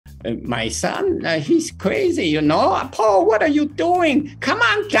My son, he's crazy, you know. Paul, what are you doing? Come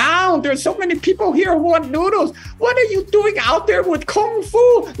on down. There's so many people here who want noodles. What are you doing out there with Kung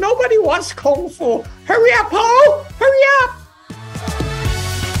Fu? Nobody wants Kung Fu. Hurry up, Paul. Hurry up.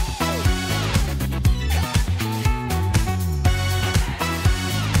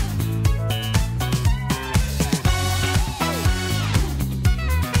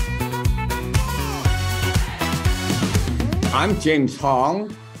 I'm James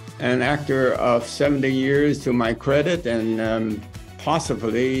Hong, an actor of 70 years to my credit, and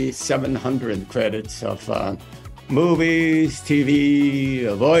possibly 700 credits of movies, TV,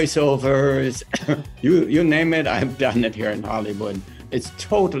 voiceovers, you name it, I've done it here in Hollywood. It's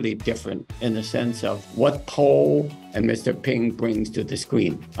totally different in the sense of what Paul and Mr. Ping brings to the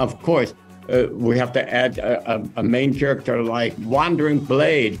screen. Of course, we have to add a main character like Wandering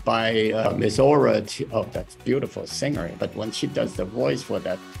Blade by Miss Aura. Oh, that's beautiful singer. But when she does the voice for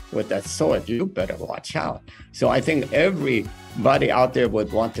that with that sword, you better watch out. So I think everybody out there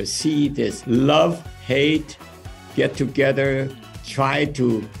would want to see this love, hate, get together, try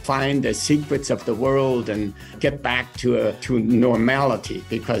to find the secrets of the world and get back to normality,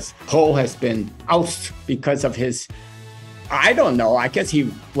 because Paul has been ousted because of his, I don't know, I guess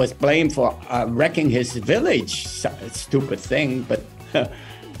he was blamed for wrecking his village. Stupid thing, but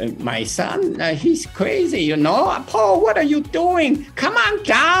my son, he's crazy, you know. Paul, what are you doing? Come on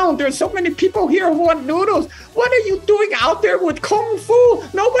down. There's so many people here who want noodles. What are you doing out there with Kung Fu?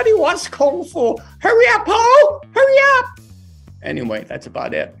 Nobody wants Kung Fu. Hurry up, Paul. Hurry up. Anyway, that's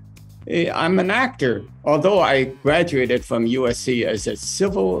about it. I'm an actor, although I graduated from USC as a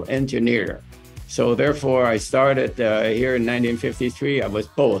civil engineer. So therefore, I started here in 1953. I was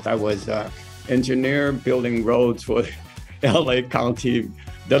both. I was engineer building roads for LA County.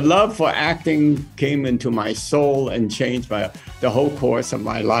 The love for acting came into my soul and changed the whole course of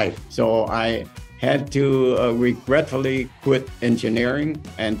my life. So I had to regretfully quit engineering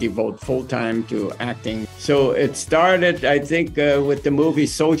and devote full-time to acting. So it started, I think, with the movie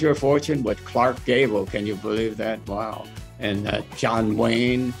Soldier of Fortune with Clark Gable. Can you believe that? Wow. And John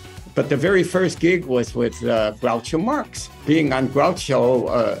Wayne. But the very first gig was with Groucho Marx. Being on Groucho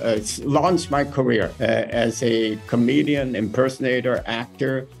launched my career as a comedian, impersonator,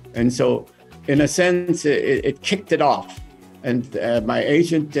 actor. And so, in a sense, it kicked it off. And my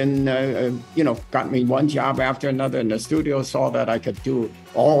agent got me one job after another, and the studio saw that I could do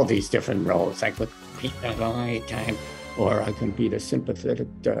all these different roles. I could be the right time, or I can be the sympathetic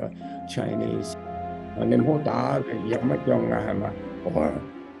Chinese. Or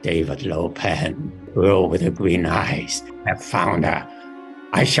David Lopan, girl with the green eyes. I found her.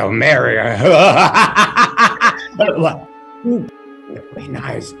 I shall marry her. What? Green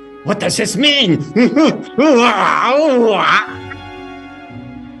eyes. What does this mean?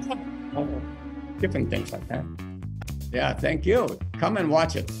 Different things like that. Yeah, thank you. Come and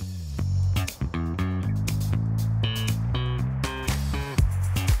watch it.